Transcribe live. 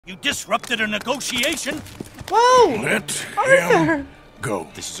You disrupted a negotiation. Whoa! Let Arthur! him go.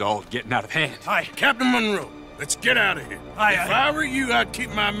 This is all getting out of hand. Hi. Captain Monroe, let's get out of here. Aye, If aye. I were you, I'd keep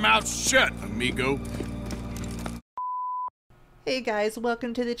my mouth shut, amigo. Hey guys,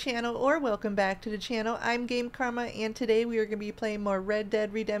 welcome to the channel, or welcome back to the channel. I'm GameKarma, and today we are going to be playing more Red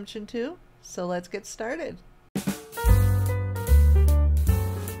Dead Redemption 2. So let's get started.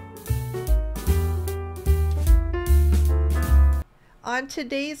 On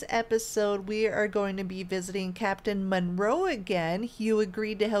today's episode, we are going to be visiting Captain Monroe again. You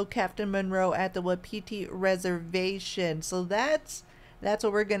agreed to help Captain Monroe at the Wapiti Reservation. So that's what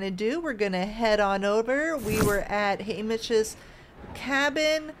we're going to do. We're going to head on over. We were at Hamish's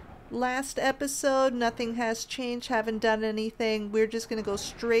cabin last episode. Nothing has changed. Haven't done anything. We're just going to go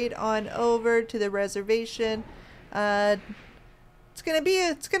straight on over to the reservation. It's gonna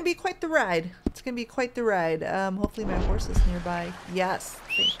be quite the ride. It's gonna be quite the ride. Hopefully my horse is nearby. Yes,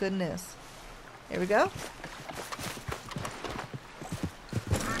 thank goodness. Here we go.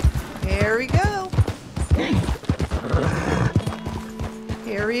 Here we go.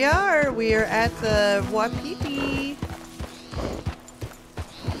 Here we are. We are at the Wapiti.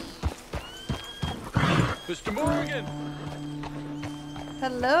 Mr. Morgan!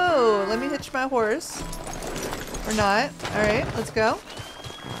 Hello. Let me hitch my horse. Or not. Alright, let's go.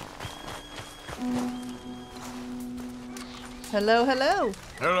 Hello, hello.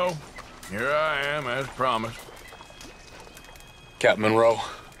 Hello. Here I am, as promised. Captain Monroe.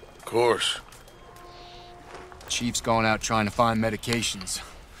 Of course. Chief's gone out trying to find medications.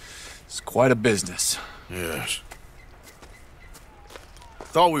 It's quite a business. Yes.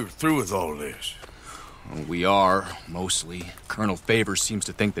 Thought we were through with all this. Well, we are, mostly. Colonel Favours seems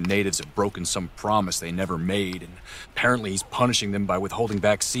to think the natives have broken some promise they never made, and apparently he's punishing them by withholding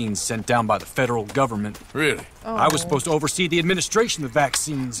vaccines sent down by the federal government. Really? Oh. I was supposed to oversee the administration of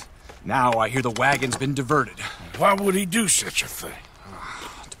vaccines. Now I hear the wagon's been diverted. Why would he do such a thing?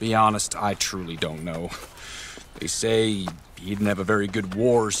 To be honest, I truly don't know. They say he didn't have a very good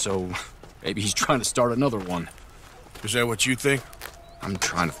war, so maybe he's trying to start another one. Is that what you think? I'm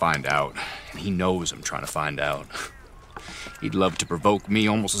trying to find out, and he knows I'm trying to find out. He'd love to provoke me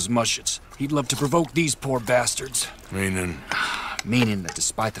almost as much as he'd love to provoke these poor bastards. Meaning? Meaning that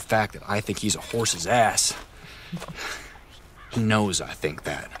despite the fact that I think he's a horse's ass, he knows I think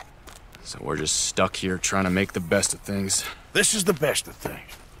that. So we're just stuck here trying to make the best of things. This is the best of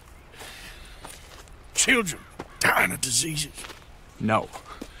things. Children dying of diseases. No.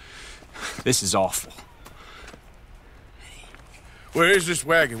 This is awful. Where is this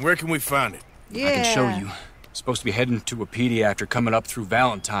wagon? Where can we find it? Yeah. I can show you. Supposed to be heading to Wapiti after coming up through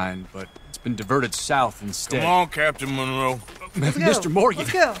Valentine, but it's been diverted south instead. Come on, Captain Monroe. Let's go. Mr. Morgan,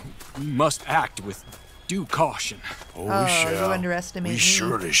 Let's go. we must act with due caution. Oh, Oh, we shall. you underestimate We me.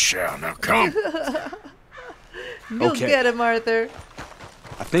 surely shall. Now come. You'll Okay. get him, Arthur.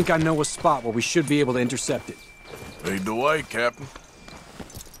 I think I know a spot where we should be able to intercept it. Lead the way, Captain.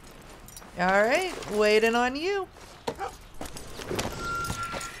 Alright, waiting on you.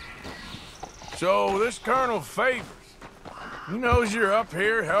 So, this Colonel Favours, he knows you're up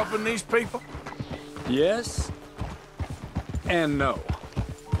here helping these people? Yes and no.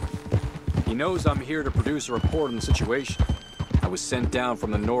 He knows I'm here to produce a report on the situation. I was sent down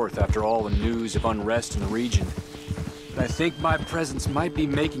from the north after all the news of unrest in the region. But I think my presence might be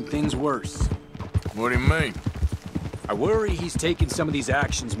making things worse. What do you mean? I worry he's taking some of these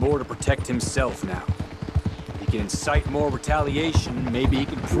actions more to protect himself now. He can incite more retaliation, maybe he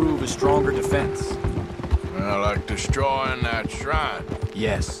can prove a stronger defense. Well, like destroying that shrine.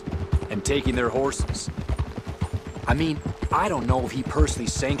 Yes, and taking their horses. I mean, I don't know if he personally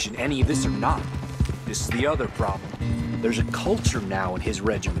sanctioned any of this or not. This is the other problem. There's a culture now in his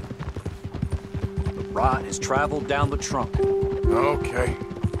regiment. The rot has traveled down the trunk. Okay.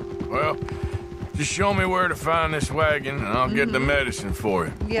 Well, just show me where to find this wagon, and I'll get the medicine for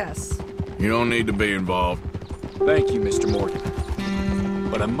you. Yes. You don't need to be involved. Thank you, Mr. Morgan.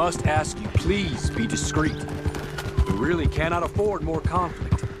 But I must ask you, please be discreet. We really cannot afford more conflict.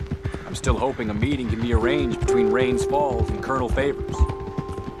 I'm still hoping a meeting can be arranged between Rains Falls and Colonel Favours.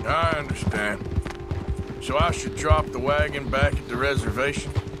 I understand. So I should drop the wagon back at the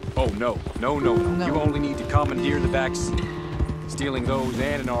reservation? Oh, no. No. You only need to commandeer the vaccine. Stealing those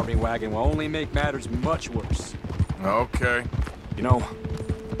and an army wagon will only make matters much worse. Okay. You know,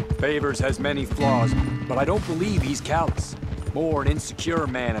 Favours has many flaws, but I don't believe he's callous. More an insecure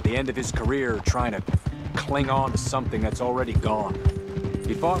man at the end of his career trying to cling on to something that's already gone.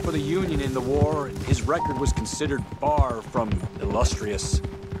 He fought for the Union in the war, and his record was considered far from illustrious.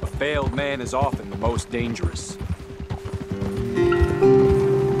 A failed man is often the most dangerous.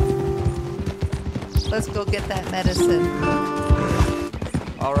 Let's go get that medicine.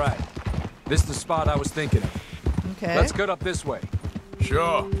 All right. This is the spot I was thinking of. Okay. Let's cut up this way.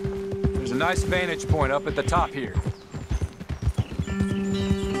 Sure. There's a nice vantage point up at the top here.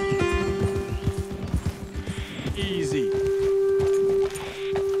 Easy.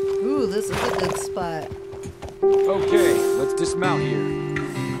 Ooh, this is a good spot. Okay, let's dismount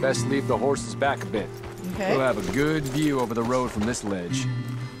here. Best leave the horses back a bit. Okay. We'll have a good view over the road from this ledge.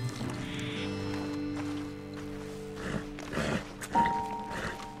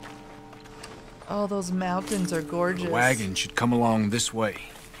 Oh, those mountains are gorgeous. The wagon should come along this way.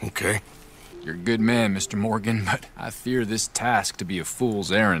 Okay. You're a good man, Mr. Morgan, but I fear this task to be a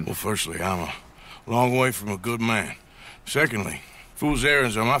fool's errand. Well, firstly, I'm a long way from a good man. Secondly, fool's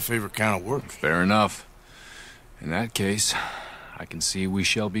errands are my favorite kind of work. Fair enough. In that case, I can see we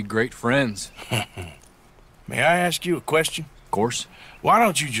shall be great friends. May I ask you a question? Of course. Why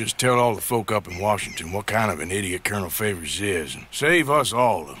don't you just tell all the folk up in Washington what kind of an idiot Colonel Favours is and save us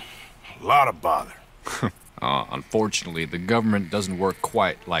all a lot of bother? Unfortunately, the government doesn't work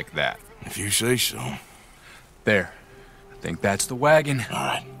quite like that. If you say so. There. I think that's the wagon. All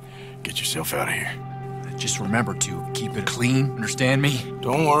right. Get yourself out of here. Just remember to keep it clean, understand me?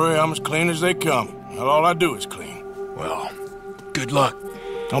 Don't worry, I'm as clean as they come. Not all I do is clean. Well, good luck.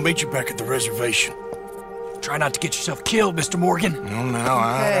 I'll meet you back at the reservation. Try not to get yourself killed, Mr. Morgan. No,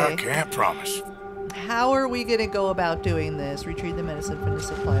 I can't promise. How are we gonna go about doing this? Retrieve the medicine from the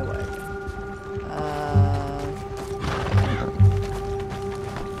supply wagon.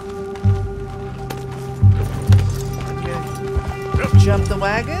 Jump the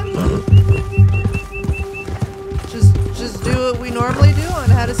wagon? Just do what we normally do on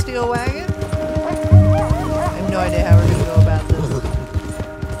how to steal a wagon? I have no idea how we're gonna go about this.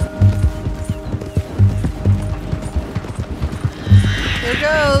 Here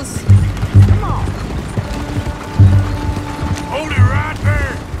goes. Come on. Hold it right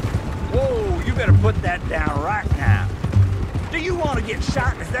there. Whoa, you better put that down right now. Do you want to get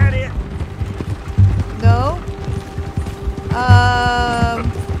shot? Is that it? No?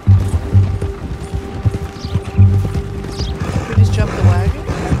 We just jump the wagon?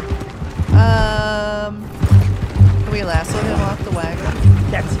 Can we lasso him off the wagon?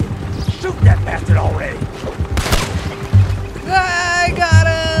 That's it. Shoot that bastard already. I got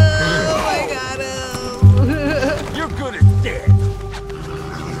him! I got him! You're good as dead.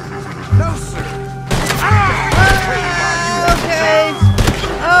 No, sir. Okay.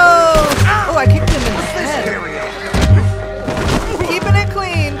 Oh, I kicked him in the head. Keeping it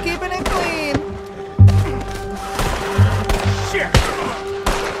clean, keeping it clean. Shit.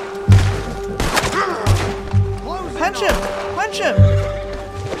 Punch him, punch him,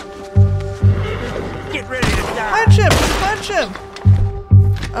 Get ready to die. punch him, punch him.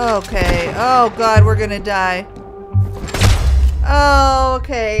 Okay. Oh God, we're gonna die. Oh,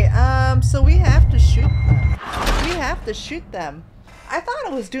 okay. So we have to shoot them. We have to shoot them. I thought I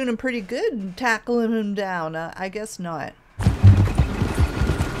was doing him pretty good and tackling him down. I guess not.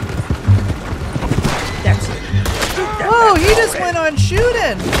 That's it. Shoot that Oh, he bastard just already. went on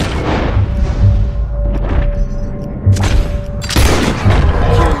shooting.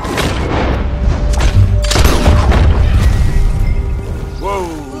 Whoa.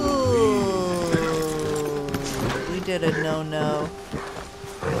 Ooh, we did a no-no.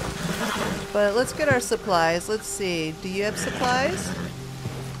 But let's get our supplies. Let's see. Do you have supplies?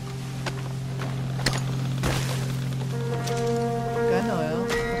 Gun oil.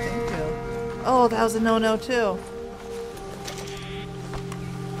 Thank you. Oh, that was a no-no too.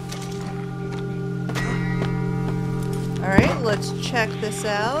 Alright, let's check this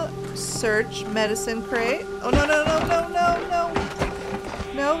out. Search medicine crate. Oh, no, no, no, no, no, no.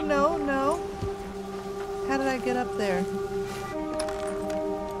 No, no, no. How did I get up there?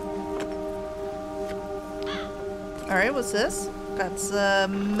 Alright, what's this? Got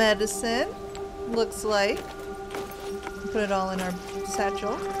some medicine. Looks like. Put it all in our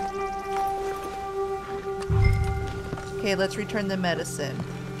satchel. Okay, let's return the medicine.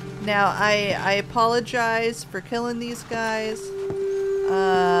 Now, I apologize for killing these guys.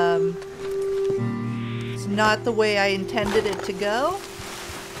 It's not the way I intended it to go.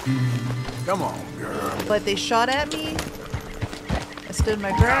 Come on, girl. But they shot at me. I stood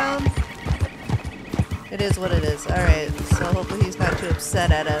my ground. It is what it is. Alright, so hopefully he's not too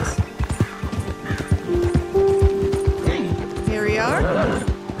upset at us. Here we are.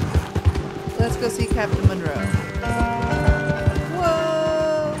 Let's go see Captain Monroe.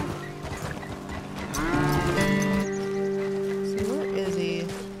 Whoa! So where is he?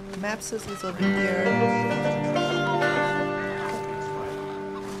 Map says he's over here.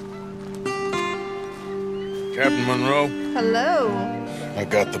 Captain Monroe, Hello. I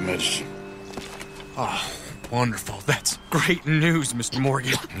got the medicine. Oh, wonderful. That's great news, Mr.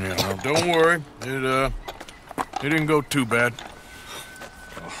 Morgan. Yeah, well, don't worry. It didn't go too bad.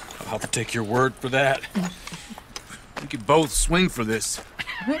 I'll take your word for that. We could both swing for this.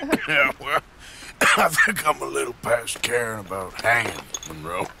 Yeah, well, I think I'm a little past caring about hanging,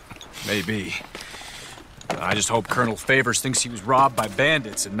 Monroe. Maybe. I just hope Colonel Favours thinks he was robbed by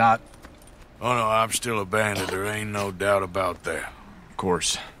bandits and not... Oh, no, I'm still a bandit. There ain't no doubt about that. Of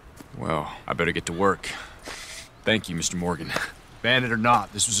course. Well, I better get to work. Thank you, Mr. Morgan. Bandit or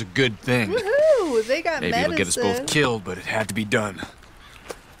not, this was a good thing. Woohoo! They got Maybe medicine. it'll get us both killed, but it had to be done.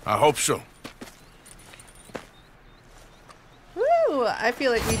 I hope so. Woo! I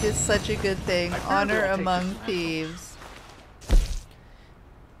feel like we did such a good thing. Honor among thieves.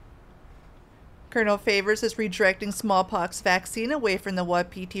 Colonel Favours is redirecting smallpox vaccine away from the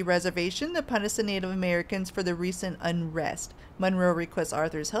Wapiti Reservation to punish the Native Americans for the recent unrest. Monroe requests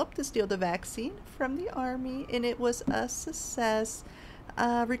Arthur's help to steal the vaccine from the army, and it was a success.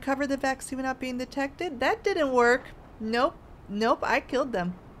 Recover the vaccine without being detected? That didn't work. Nope. Nope, I killed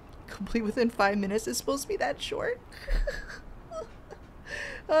them. Complete within 5 minutes. It's supposed to be that short.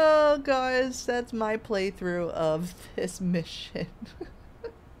 Oh, guys, that's my playthrough of this mission.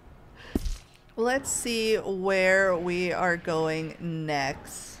 Let's see where we are going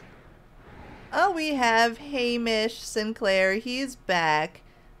next. Oh, we have Hamish Sinclair. He's back.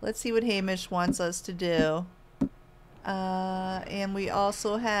 Let's see what Hamish wants us to do. And we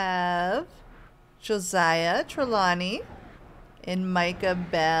also have Josiah Trelawney and Micah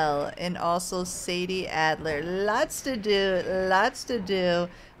Bell and also Sadie Adler. Lots to do, lots to do.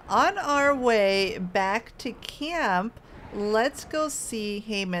 On our way back to camp, let's go see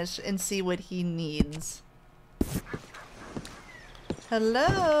Hamish and see what he needs.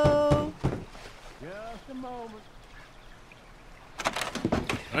 Hello? Just a moment.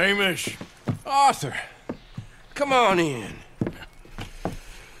 Hamish. Arthur, come on in.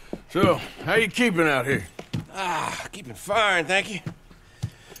 So, how you keeping out here? Keeping fine, thank you.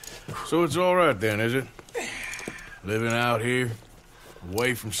 So it's all right then, is it? Living out here,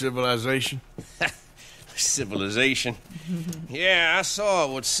 away from civilization? Civilization. Yeah, I saw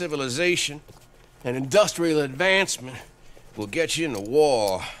what civilization and industrial advancement will get you in the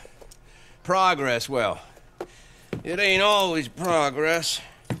war. Progress, well, it ain't always progress.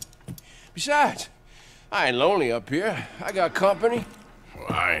 Besides, I ain't lonely up here. I got company. Well,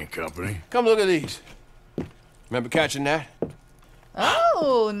 I ain't company. Come look at these. Remember catching that?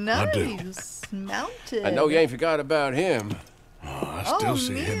 Oh, I do. nice. Mounted. I know you ain't forgot about him. Oh, I still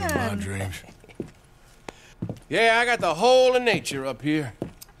see him in my man. dreams. Yeah, I got the whole of nature up here.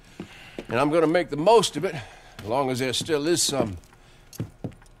 And I'm gonna make the most of it, as long as there still is some.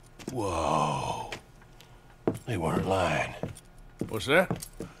 Whoa. They weren't lying. What's that?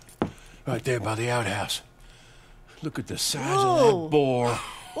 Right there by the outhouse. Look at the size Whoa. of that boar.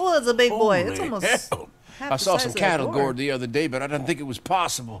 Oh, it's a big boy. It's Holy almost hell. half I the saw size some of the cattle boar. gored the other day, but I didn't think it was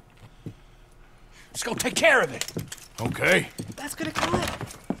possible. Let's go take care of it. Okay. That's gonna kill it.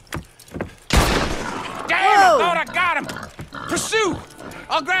 Damn, Whoa. I thought I got him. Pursue.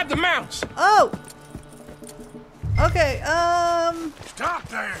 I'll grab the mounts. Oh. Okay. Stop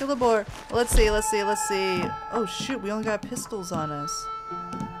there. Kill the boar. Let's see. Let's see. Let's see. Oh shoot! We only got pistols on us.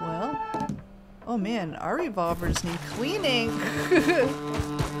 Well. Oh man, our revolvers need cleaning.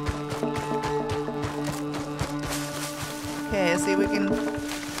 Okay, let's see if we can.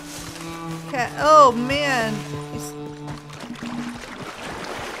 Oh man. He's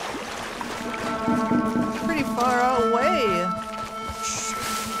pretty far away.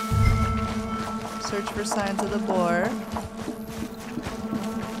 Search for signs of the boar.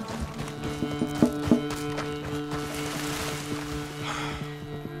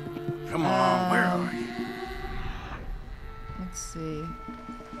 Come on, where are you? Let's see.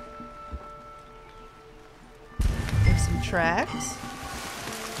 There's some tracks.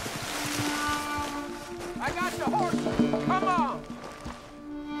 I got the horse. Come on.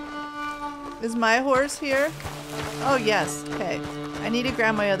 Is my horse here? Oh, yes. Okay. I need to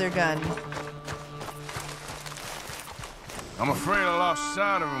grab my other gun. I'm afraid I lost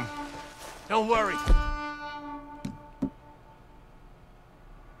sight of him. Don't worry.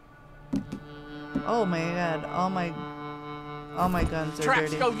 Oh my god. All my guns are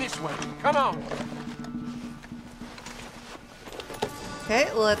Tracks dirty. go this way. Come on.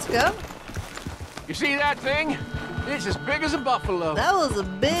 Okay, let's go. You see that thing? It's as big as a buffalo. That was a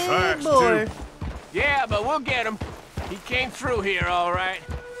big Fast, boar. too. Yeah, but we'll get him. He came through here, all right.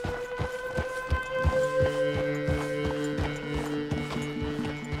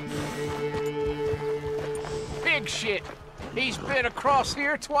 egg shit. He's been across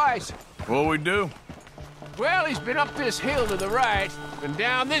here twice. What we do? Well, he's been up this hill to the right and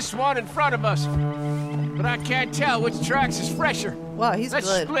down this one in front of us. But I can't tell which tracks is fresher. Wow, he's Let's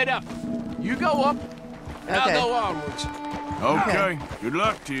good. split up. You go up, and Okay. I'll go onwards. Okay. Good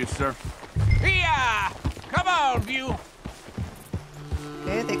luck to you, sir. Yeah! Come on, View.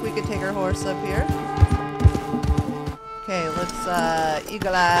 Okay, I think we could take our horse up here. Okay, let's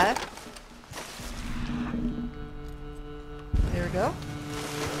eagle eye. There we go.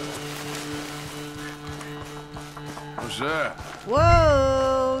 What's that?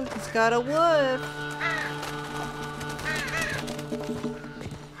 Whoa! He's got a wolf.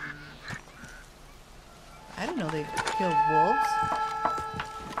 I didn't know they killed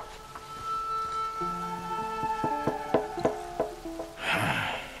wolves.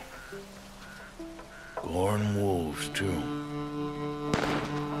 Goring wolves, too.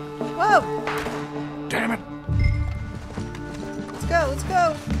 Whoa! Damn it! Let's go, let's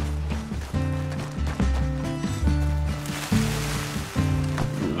go!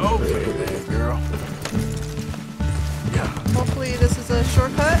 Okay there, girl. Yeah. Hopefully this is a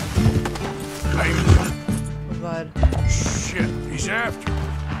shortcut. Hamish. Oh god. Shit, he's after you.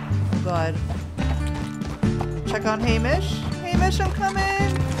 Oh god. Check on Hamish. Hamish, I'm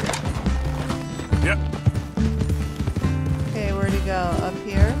coming! Yep. Okay, where'd he go? Up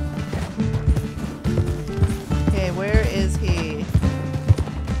here? Okay, where is he?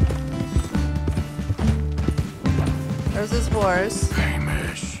 There's his horse.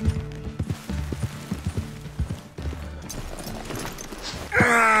 Hamish.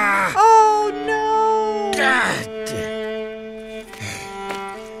 Oh no! God.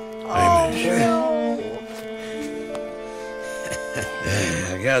 Oh no!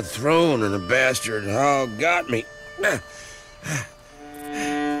 I got thrown and the bastard hog got me.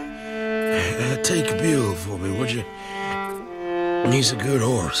 Take a mule for me, would you? He's a good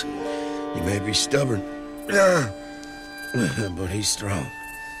horse. He may be stubborn, but he's strong.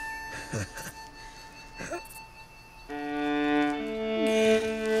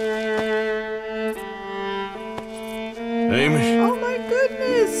 Hamish. Oh my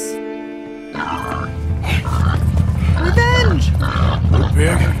goodness! Revenge! Good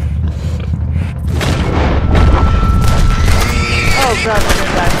pig. Oh god, we're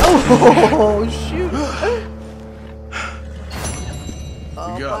gonna die. Oh shoot!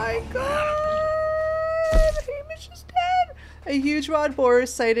 Oh go. my god! Hamish is dead! A huge rod boar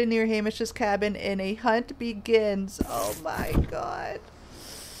is sighted near Hamish's cabin and a hunt begins. Oh my god.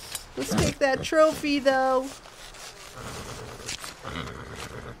 Let's take that trophy though.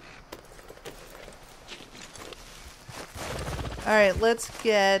 Alright, let's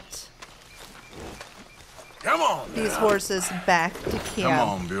get Come on. these now. horses back to camp. Come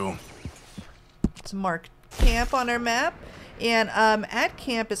on, Bill. Let's mark camp on our map. And at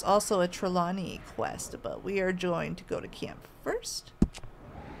camp is also a Trelawney quest, but we are going to go to camp first.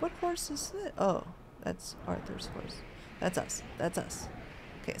 What horse is it? Oh, that's Arthur's horse. That's us. That's us.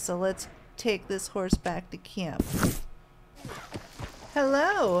 Okay, so let's take this horse back to camp.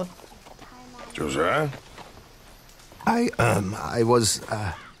 Hello. Josiah? I was,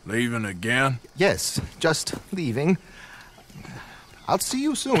 Leaving again? yes, just leaving. I'll see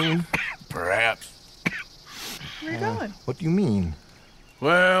you soon. Perhaps. Where are you going? What do you mean?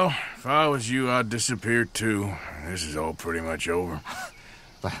 Well, if I was you, I'd disappear too. This is all pretty much over.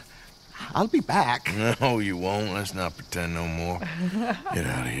 I'll be back. No, you won't. Let's not pretend no more. Get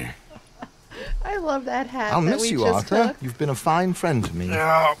out of here. I love that hat. I'll that miss we you, just Arthur. took. You've been a fine friend to me.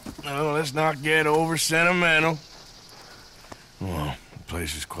 No, let's not get over sentimental. Well, the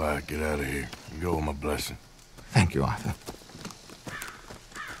place is quiet. Get out of here. You go with my blessing. Thank you, Arthur.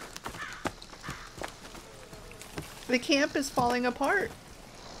 The camp is falling apart.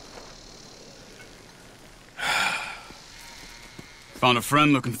 Found a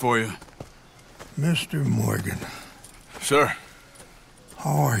friend looking for you. Mr. Morgan, Sir,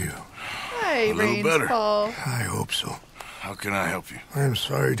 how are you? Hi, A little Rains better. Paul. I hope so. how can I help you? I am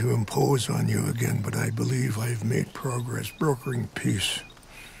sorry to impose on you again, but I believe I've made progress brokering peace.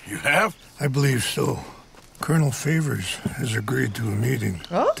 You have? I believe so. Colonel Favours has agreed to a meeting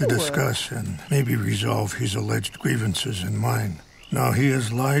Oh. to discuss and maybe resolve his alleged grievances and mine. Now, he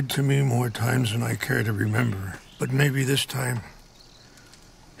has lied to me more times than I care to remember, but maybe this time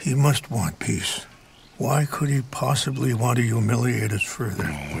he must want peace. Why could he possibly want to humiliate us further?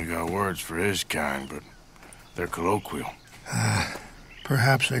 Well, we got words for his kind, but they're colloquial.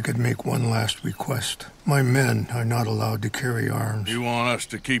 Perhaps I could make one last request. My men are not allowed to carry arms. You want us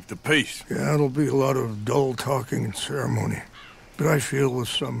to keep the peace? Yeah, it'll be a lot of dull talking and ceremony. But I feel with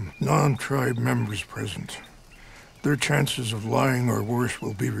some non-tribe members present, their chances of lying or worse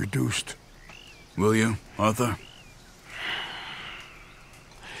will be reduced. Will you, Arthur?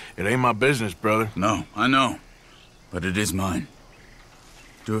 It ain't my business, brother. No, I know. But it is mine.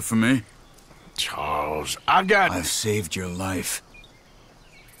 Do it for me? Charles, I've saved your life.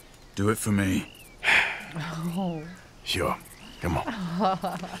 Do it for me. Oh. Sure. Come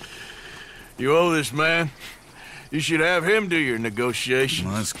on. You owe this man. You should have him do your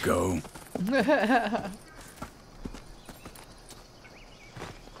negotiations. Let's go.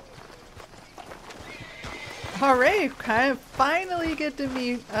 Alright, I finally get to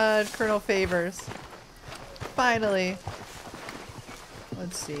meet Colonel Favours. Finally.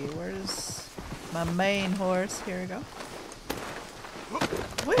 Let's see, where's my main horse? Here we go.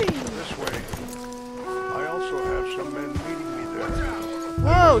 Whee! This way. I also have some men meeting me there.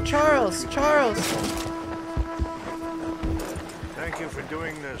 Whoa, Charles! Charles! Thank you for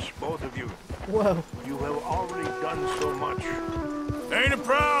doing this, both of you. Whoa. You have already done so much. Ain't a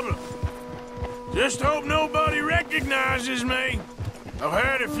problem. Just hope nobody recognizes me. I've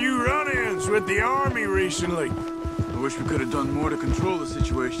had a few run-ins with the army recently. I wish we could have done more to control the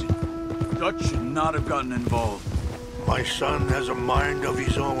situation. Dutch should not have gotten involved. My son has a mind of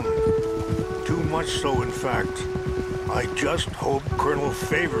his own. Too much so, in fact. I just hope Colonel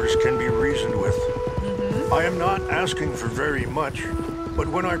Favours can be reasoned with. I am not asking for very much, but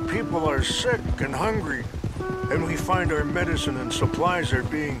when our people are sick and hungry, and we find our medicine and supplies are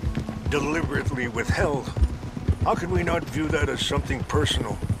being deliberately withheld, how can we not view that as something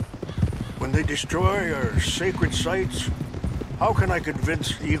personal? When they destroy our sacred sites, how can I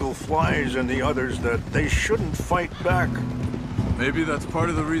convince Eagle Flies and the others that they shouldn't fight back? Maybe that's part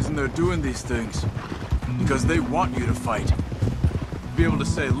of the reason they're doing these things. Because they want you to fight. Be able to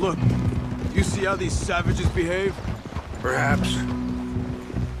say, look, you see how these savages behave? Perhaps.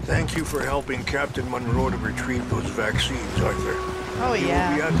 Thank you for helping Captain Monroe to retrieve those vaccines, Arthur. Oh,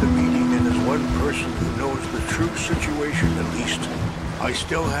 yeah. He will be at the meeting, and as one person who knows the true situation at least, I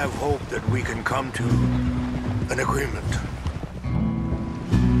still have hope that we can come to an agreement.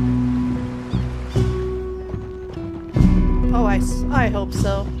 Oh, I hope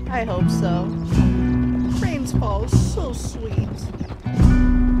so. I hope so. Rain's fall is so sweet.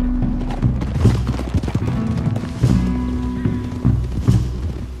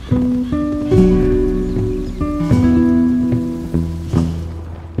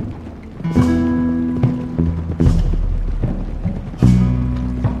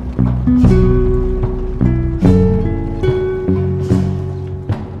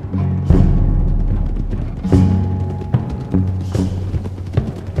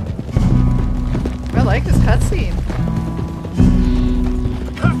 I like this cutscene.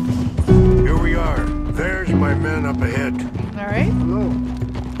 Here we are. There's my men up ahead. All right. Hello.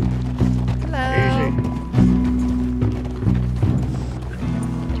 Hello. Easy.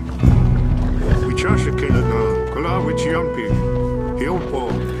 Wichashikina na Kulawichiampi, Hilpo,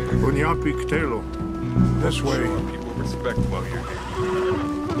 Unyampi Ktelo. This way. People respect while you're here.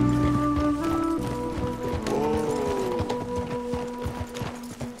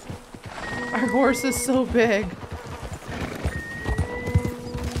 Our horse is so big.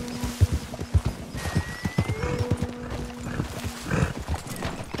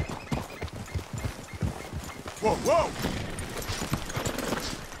 Whoa, whoa!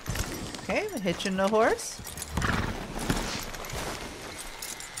 Okay, hitching the horse.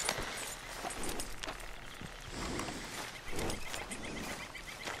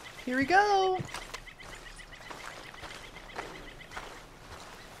 Here we go.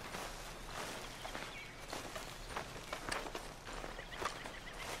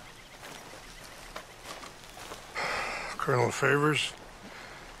 Colonel Favours,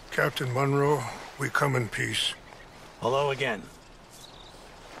 Captain Monroe, we come in peace. Hello again.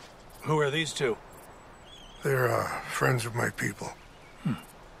 Who are these two? They're friends of my people.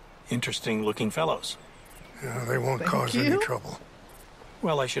 Interesting looking fellows. Yeah, they won't Thank cause you. any trouble.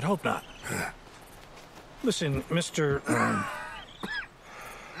 Well, I should hope not. Listen, Mr.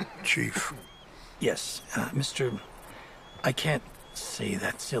 Chief. Yes, Mr. I can't say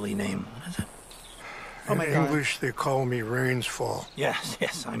that silly name. What is it? Oh In my God. English, they call me Rain's Fall. Yes,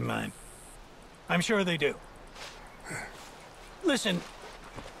 I'm sure they do. Listen,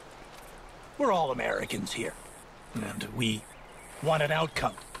 we're all Americans here, and we want an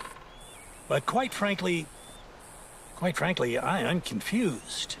outcome. But quite frankly, I'm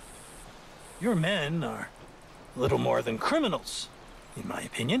confused. Your men are a little more than criminals, in my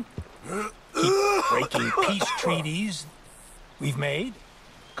opinion. Keep breaking peace treaties we've made,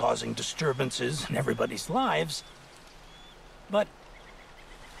 causing disturbances in everybody's lives. But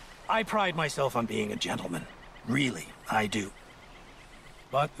I pride myself on being a gentleman. Really, I do.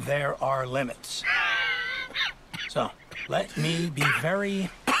 But there are limits. So, let me be very...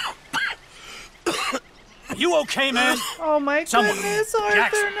 Are you okay, man? Oh my goodness, Arthur,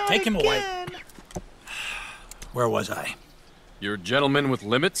 Jackson, not take him away. again. Where was I? You're a gentleman with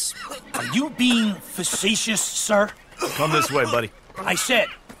limits? Are you being facetious, sir? Come this way, buddy. I said,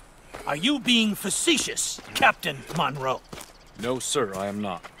 are you being facetious, Captain Monroe? No, sir, I am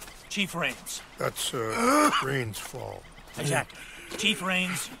not. Chief Rains. That's, Rain's fault. Exactly. Chief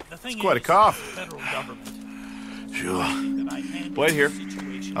Rains, the thing It's quite a is, cough. the federal government. Sure. That I handle Wait here. the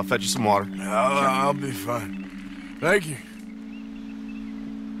situation. I'll fetch you some water. I'll be fine. Thank you.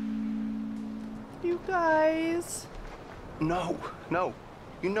 You guys. No.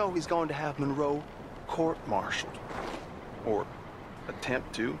 You know he's going to have Monroe court-martialed. Or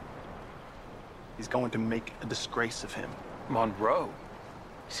attempt to. He's going to make a disgrace of him. Monroe?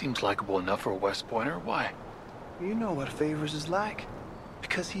 Seems likable enough for a West Pointer. Why? You know what Favours is like.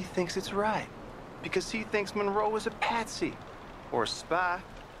 Because he thinks it's right. Because he thinks Monroe is a patsy. Or a spy.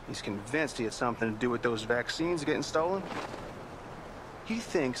 He's convinced he had something to do with those vaccines getting stolen. He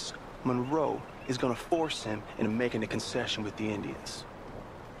thinks Monroe is gonna force him into making a concession with the Indians.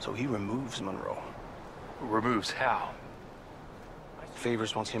 So he removes Monroe. Removes how?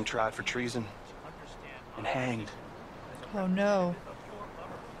 Favours wants him tried for treason. And hanged. Oh no.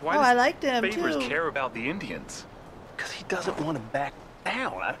 Why I liked him Favours too. care about the Indians? Because he doesn't want to back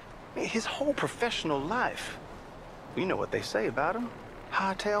down. His whole professional life. You know what they say about him.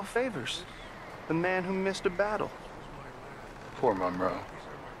 Hightail Favours. The man who missed a battle. Poor Monroe.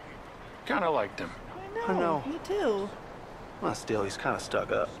 Kinda liked him. I know. Me too. Well, still, he's kind of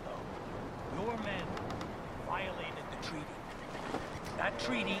stuck up. Your men violated the treaty. That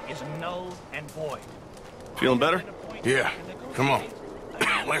treaty is null and void. Feeling better? Yeah. Come on.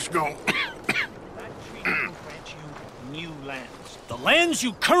 Let's go. That treaty will grant you new lands. The lands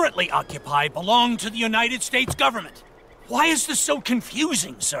you currently occupy belong to the United States government. Why is this so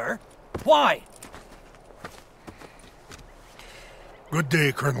confusing, sir? Why? Good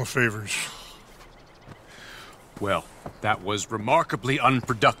day, Colonel Favours. Well, that was remarkably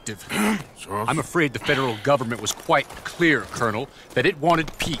unproductive. I'm afraid the federal government was quite clear, Colonel, that it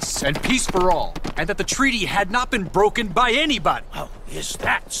wanted peace, and peace for all, and that the treaty had not been broken by anybody. Oh, is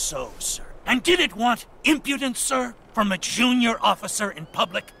that so, sir? And did it want impudence, sir, from a junior officer in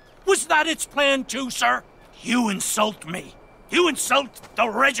public? Was that its plan too, sir? You insult me. You insult the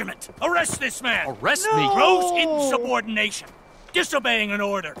regiment. Arrest this man. Arrest me? Gross insubordination. Disobeying an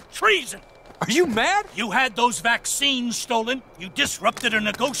order. Treason. Are you mad? You had those vaccines stolen. You disrupted a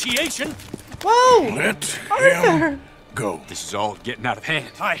negotiation. Whoa! Let Arthur! him go. This is all getting out of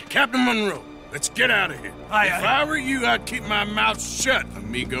hand. Hi. Captain Monroe, let's get out of here. If I were you, I'd keep my mouth shut,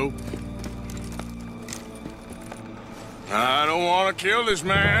 amigo. I don't want to kill this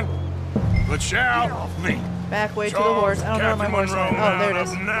man, but shall. Get off me. Back way to the horse. I don't know where my horse is. Oh, there it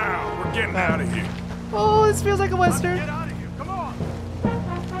is. Now, we're getting out of here. Oh, this feels like a western. Get out of here, come on.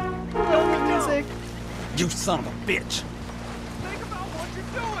 Love the music. You son of a bitch. Think about what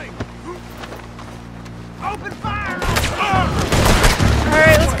you're doing. Open fire!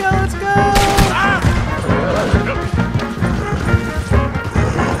 Alright, let's go, let's go! Time to go.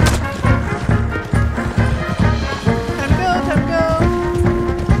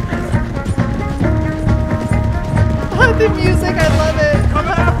 Oh, the music, I love it. Come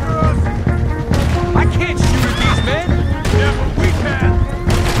after us! I can't shoot at these men! Yeah, but we can!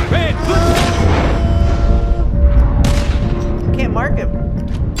 Man, Can't mark him.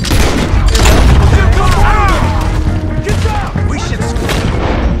 Get down! We should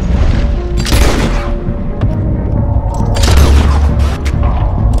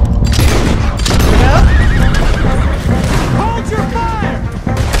Hold your fire!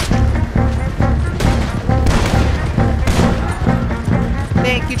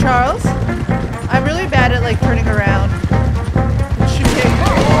 Thank you, Charles. I'm really bad at like turning around. Shooting.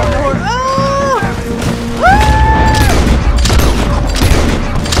 Oh!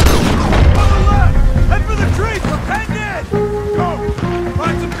 On the left! Head for the trees! We're penned in! Go!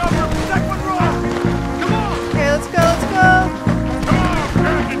 Find some cover! Protect Monroe! Come on! Okay, let's go, let's go. Come on,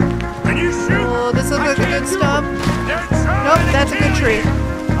 Captain! Can you shoot? Oh, this looks like a good stump. They're trying Nope, to that's a good kill tree. you.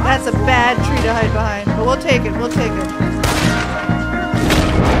 That's a bad tree to hide behind. But we'll take it, we'll take it.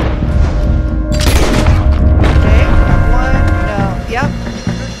 Okay, got one. No. Yep.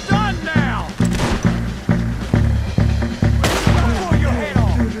 It's done now! Pull your head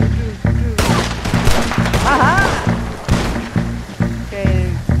off! Aha!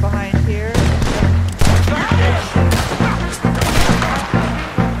 Okay, behind here.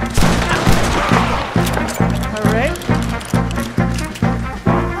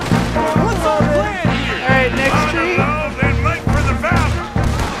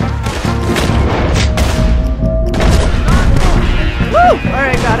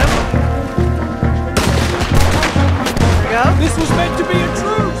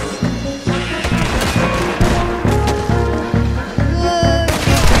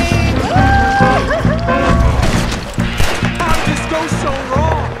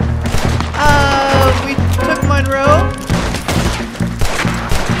 wrong? We took Monroe.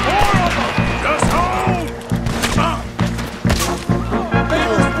 Just hold!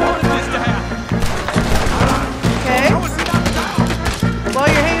 Favours wanted this to happen. Okay. While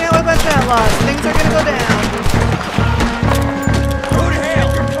you're hanging out with us outlaws, things are gonna go down. Who the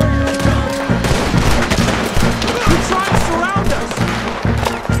hell? You're trying to surround us.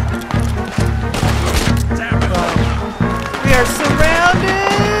 We are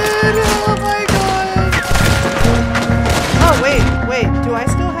surrounded! Oh my god! Oh, wait. Do I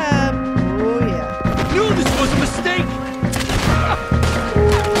still have... Oh, yeah. I knew this was a mistake.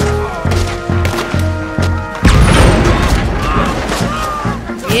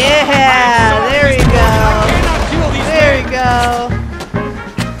 Yeah! There we go! There we go!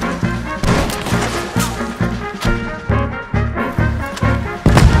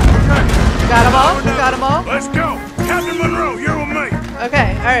 Got them all? Got them all? Let's go! Captain Monroe, you're with me! Okay,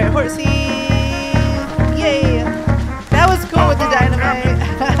 alright, horsey. Yay! That was cool with the dynamite.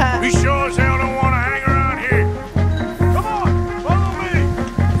 We sure as hell don't want to hang around here. Come on, follow me!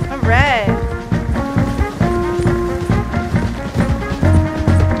 Alright.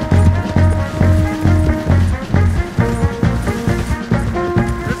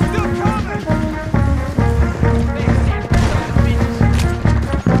 They're still coming!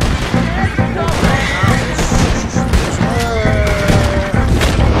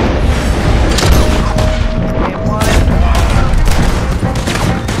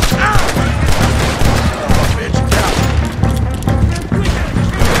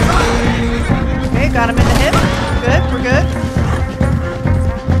 Okay, got him in the hip. Good, we're good.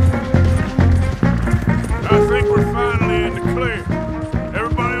 I think we're finally in the clear.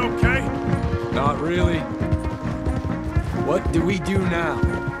 Everybody okay? Not really. What do we do now?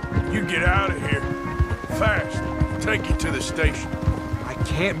 You get out of here. Fast. Take you to the station. I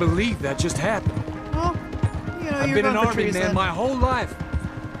can't believe that just happened. Well, you know, I've you're been an going for army treason. man my whole life.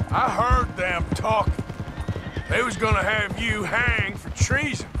 I heard them talking. They was gonna have you hanged for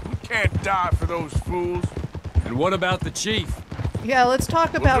treason. You can't die for those fools. And what about the chief? Yeah, let's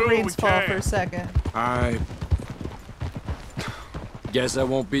talk about do what we Rain's Fall can. for a second. I guess I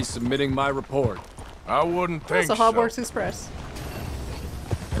won't be submitting my report. I wouldn't think That's a so. Hogwarts Express.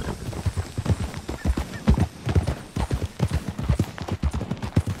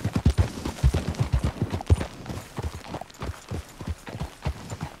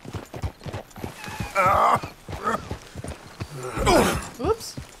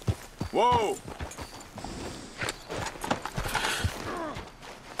 Oops. Whoa!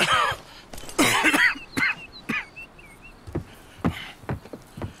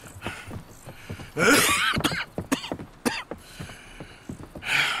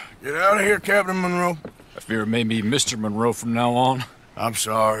 Get out of here, Captain Monroe. I fear it may be Mr. Monroe from now on. I'm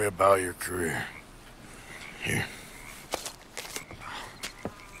sorry about your career. Here.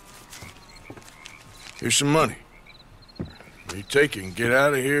 Here's some money. You take it and get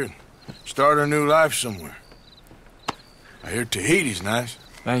out of here and start a new life somewhere. I hear Tahiti's nice.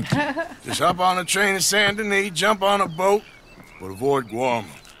 Thank you. Just hop on a train to Saint Denis, jump on a boat, but avoid Guam.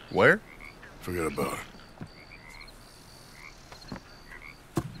 Where? Forget about it.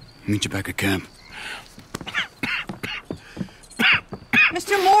 Meet you back at camp.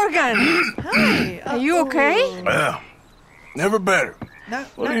 Mr. Morgan! Hi. Are you okay? Well, never better.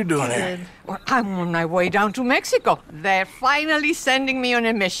 What are you doing here? Well, I'm on my way down to Mexico. They're finally sending me on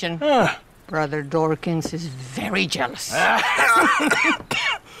a mission. Brother Dorkins is very jealous. My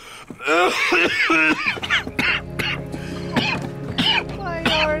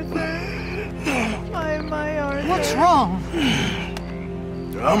Arthur. My Arthur. What's wrong?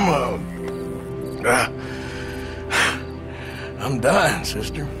 I'm dying,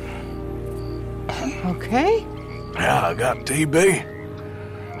 sister. Okay. Yeah, I got TB.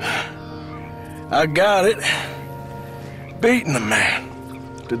 I got it. Beating a man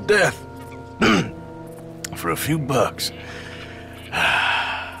to death for a few bucks.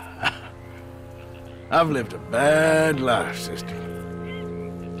 I've lived a bad life, sister.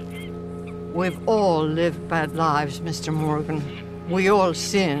 We've all lived bad lives, Mr. Morgan. We all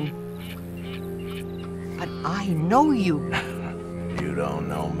sin. But I know you. You don't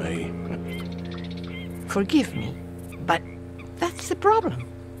know me. Forgive me, but that's the problem.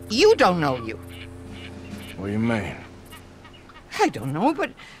 You don't know you. What do you mean? I don't know,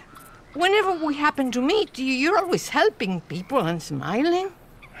 but whenever we happen to meet, you're always helping people and smiling.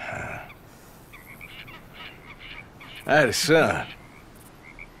 I had a son.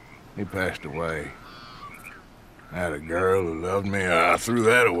 He passed away. I had a girl who loved me. I threw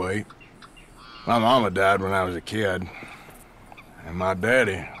that away. My mama died when I was a kid. And my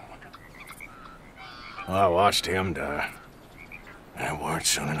daddy, well, I watched him die. And it weren't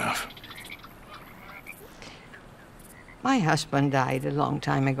soon enough. My husband died a long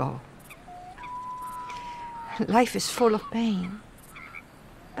time ago. Life is full of pain.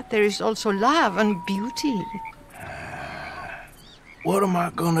 But there is also love and beauty. What am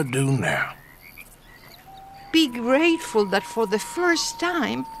I gonna do now? Be grateful that for the first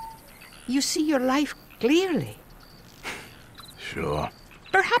time, you see your life clearly. Sure.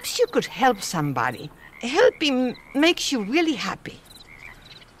 Perhaps you could help somebody. Helping makes you really happy.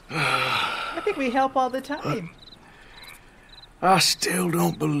 I think we help all the time. I still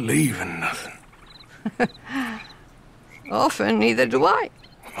don't believe in nothing. Often, neither do I.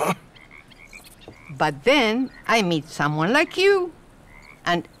 Huh? But then I meet someone like you,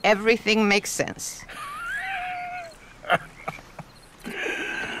 and everything makes sense.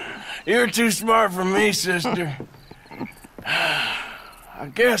 You're too smart for me, sister.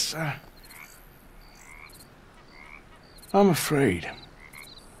 I guess I'm afraid.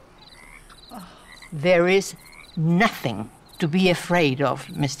 There is nothing to be afraid of,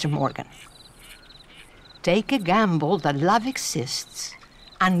 Mr. Morgan. Take a gamble that love exists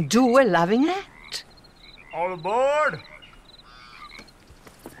and do a loving act. All aboard!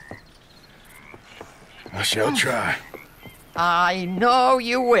 I shall try. I know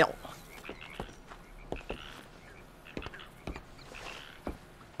you will.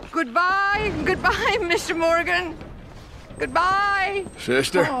 Goodbye, goodbye, Mr. Morgan. Goodbye.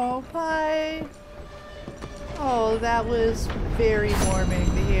 Sister? Oh, bye. Oh, that was very warming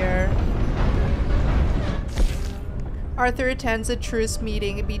to hear. Arthur attends a truce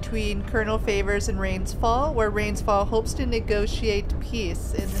meeting between Colonel Favours and Rainsfall, where Rainsfall hopes to negotiate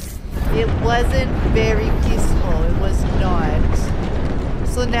peace. And it wasn't very peaceful. It was not.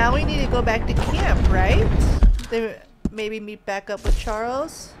 So now we need to go back to camp, right? Maybe meet back up with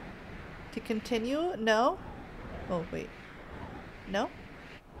Charles to continue? No? Oh, wait. No?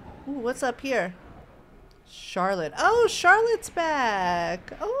 Ooh, what's up here? Charlotte. Oh, Charlotte's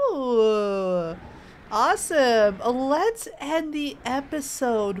back. Oh, awesome. Let's end the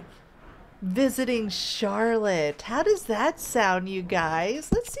episode visiting Charlotte. How does that sound, you guys?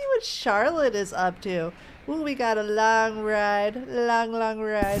 Let's see what Charlotte is up to. Ooh, we got a long ride. Long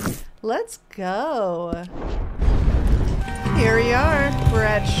ride. Let's go. Here we are. We're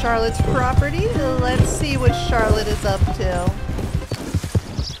at Charlotte's property. Let's see what Charlotte is up to.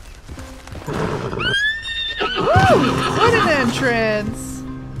 Woo! What an entrance!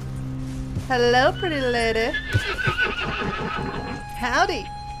 Hello, pretty lady. Howdy.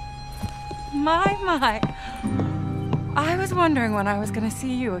 My. I was wondering when I was going to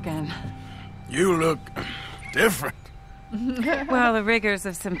see you again. You look different. Well, the rigors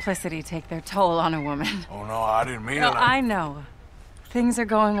of simplicity take their toll on a woman. Oh, no, I didn't mean it. I know. Things are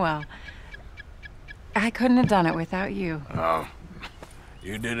going well. I couldn't have done it without you. Oh,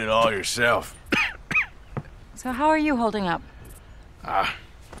 you did it all yourself. So how are you holding up?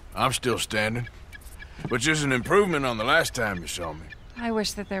 I'm still standing. Which is an improvement on the last time you saw me. I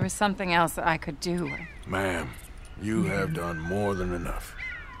wish that there was something else that I could do. Ma'am, you have done more than enough.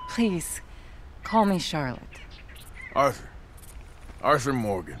 Please, call me Charlotte. Arthur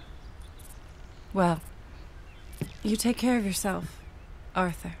Morgan. Well, you take care of yourself,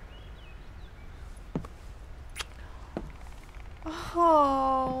 Arthur.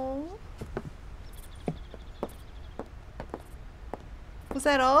 Oh. Was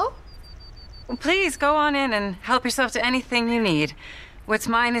that all? Well, please go on in and help yourself to anything you need. What's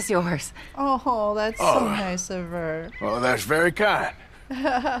mine is yours. Oh, that's so nice of her. Oh, that's very kind.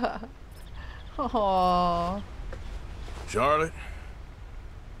 Oh. Charlotte,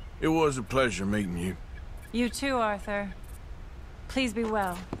 it was a pleasure meeting you. You too, Arthur. Please be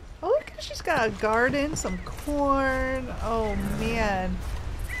well. Oh, look, she's got a garden, some corn. Oh, man.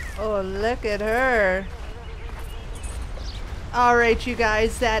 Oh, look at her. Alright, you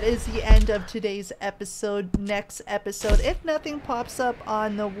guys, that is the end of today's episode. Next episode, if nothing pops up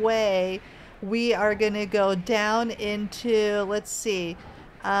on the way, we are going to go down into, let's see.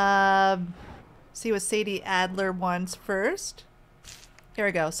 See what Sadie Adler wants first. Here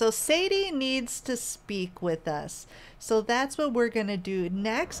we go. So Sadie needs to speak with us. So that's what we're going to do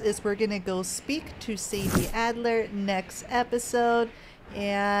next, is we're going to go speak to Sadie Adler next episode.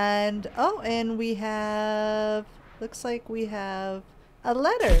 And, oh, and we have, looks like we have a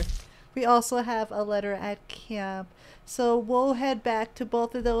letter. We also have a letter at camp. So we'll head back to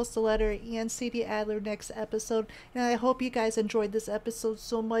both of those, the letter and CD Adler, next episode. And I hope you guys enjoyed this episode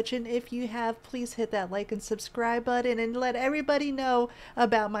so much. And if you have, please hit that like and subscribe button and let everybody know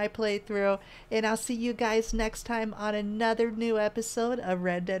about my playthrough. And I'll see you guys next time on another new episode of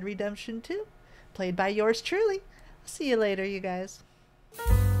Red Dead Redemption 2, played by yours truly. I'll see you later, you guys.